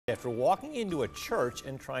after walking into a church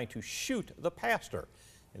and trying to shoot the pastor.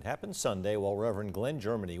 It happened Sunday while Reverend Glenn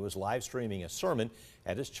Germany was live streaming a sermon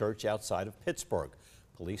at his church outside of Pittsburgh.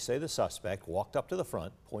 Police say the suspect walked up to the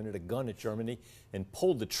front, pointed a gun at Germany, and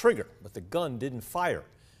pulled the trigger, but the gun didn't fire.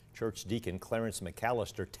 Church deacon Clarence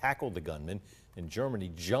McAllister tackled the gunman, and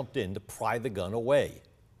Germany jumped in to pry the gun away.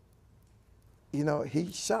 You know,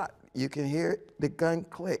 he shot. You can hear the gun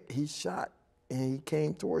click. He shot, and he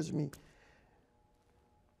came towards me.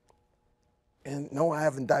 And no, I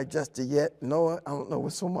haven't digested yet. No, I don't know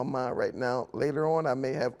what's on my mind right now. Later on, I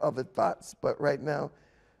may have other thoughts, but right now,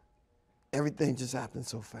 everything just happened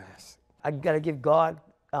so fast. I got to give God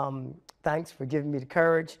thanks for giving me the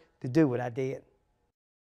courage to do what I did.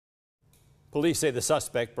 Police say the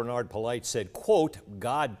suspect, Bernard Polite, said, quote,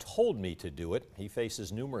 "God told me to do it." He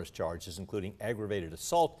faces numerous charges, including aggravated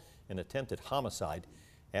assault and attempted homicide.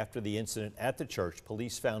 After the incident at the church,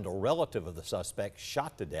 police found a relative of the suspect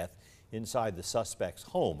shot to death inside the suspect's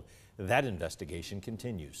home. That investigation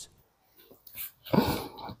continues.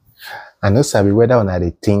 I no sabi whether una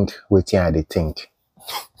dey think wetin I dey think.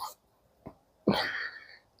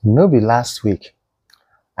 No be last week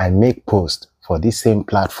I make post for this same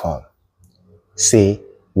platform say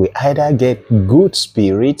we either get good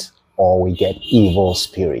spirit or we get evil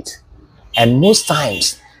spirit. And most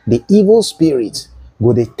times the evil spirit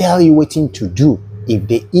go dey tell you wetin to do if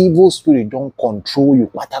the evil spirit don't control you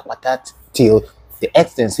pata till the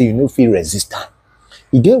extent say you no fit resist am.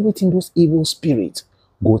 You get wetin those evil spirits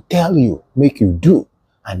go tell you, make you do,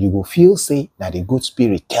 and you go feel say that the good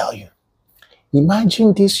spirit tell you.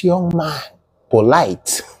 Imagine this young man,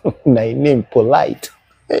 Polite, na him name Polite.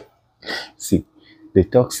 See, they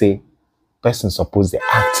talk say person suppose to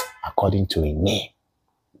act according to his name.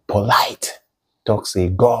 Polite talk say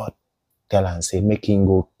God tell am say make him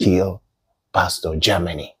go kill Pastor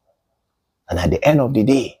Germany. And at the end of the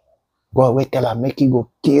day, God will tell am make him go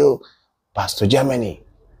kill Pastor Germany.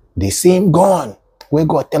 The same gun where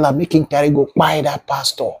God tell am make him carry go buy that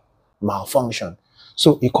pastor malfunction.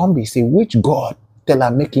 So it can't be say which God tell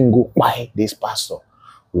am make him go buy this pastor.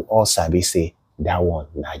 We all sabi say that one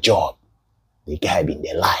na job. The guy been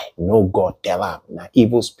the lie. No God tell him. Na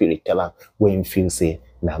evil spirit tell him. When him feel say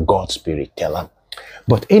na God spirit tell him.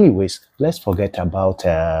 But anyways, let's forget about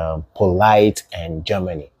Polite and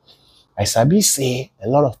Germany. I sabi say a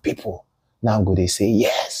lot of people now go they say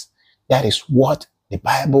yes, that is what the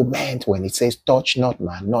Bible meant when it says touch not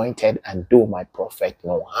my anointed and do my prophet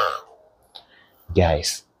no harm.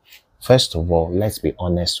 Guys, first of all, let's be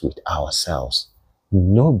honest with ourselves.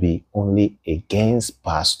 No be only against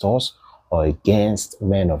pastors or against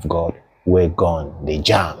men of God we're gone, they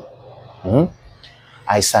jam.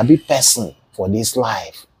 I sabi person for this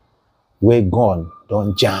life we're gone,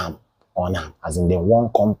 don't jam on them. As in they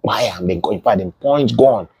won't compare and they go in fact them point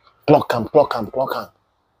gone, clock and.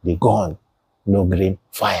 They gone, no green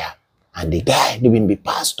fire. And the guy even be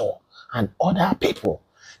pastor and other people.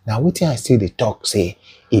 Now wetin I say they talk say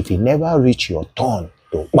if you never reach your turn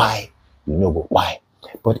to buy, you no go buy.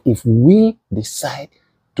 But if we decide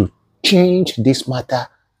to change this matter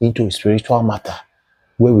into a spiritual matter,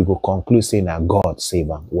 where we go conclude saying that God save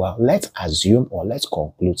him. Well, let's assume or let's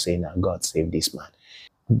conclude saying that God save this man.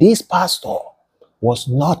 This pastor was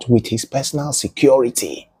not with his personal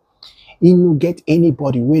security. He no get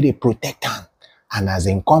anybody where they protect him. And as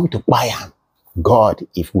in come to buy him, God,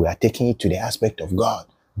 if we are taking it to the aspect of God,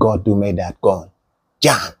 God do make that gun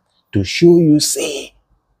jam to show you say,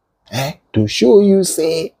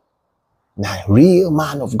 na real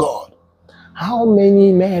man of God. How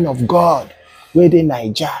many men of God where they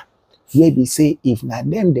Niger, where they say if na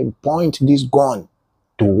them point this gun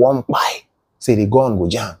to one pie, say the gun go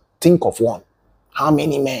jam. Think of one. How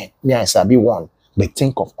many men? Me I sabi one, but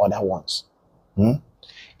think of other ones.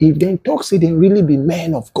 If they talk say they really be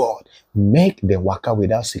men of God, make them waka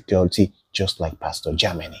without security, just like Pastor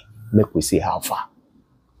Germany. Make we see how far.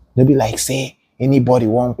 They be like say anybody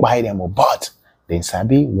won't buy them or but then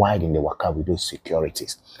sabi why in the waka with those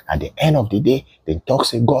securities. At the end of the day, they talk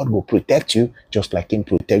say God will protect you just like him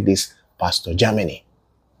protect this Pastor Germany.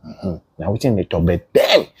 Now within the top, but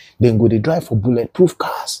then go they drive for bulletproof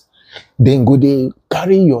cars. Then go they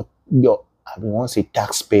carry your I mean want say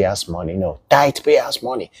taxpayers' money, no, titepayers'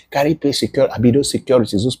 money. Carry pay security. I be those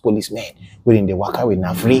securities, those policemen within the waka with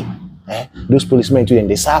na free. Those policemen too, then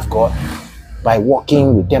they serve God by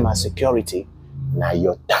working with them as security. Now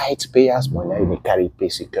your titepayers' money they carry pay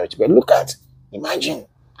security. But look at, imagine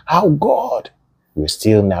how God, we're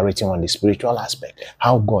still narrating on the spiritual aspect,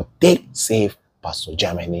 how God save Pastor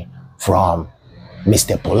Germany from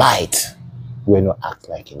Mr. Polite, who will not act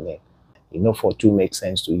like him name. You know, for two makes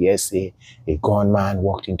sense to hear say a gunman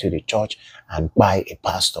walked into the church and buy a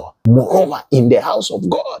pastor. Moreover, in the house of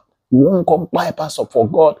God, you won't come buy a pastor for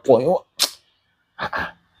God for your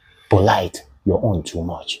polite, your own too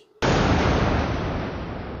much.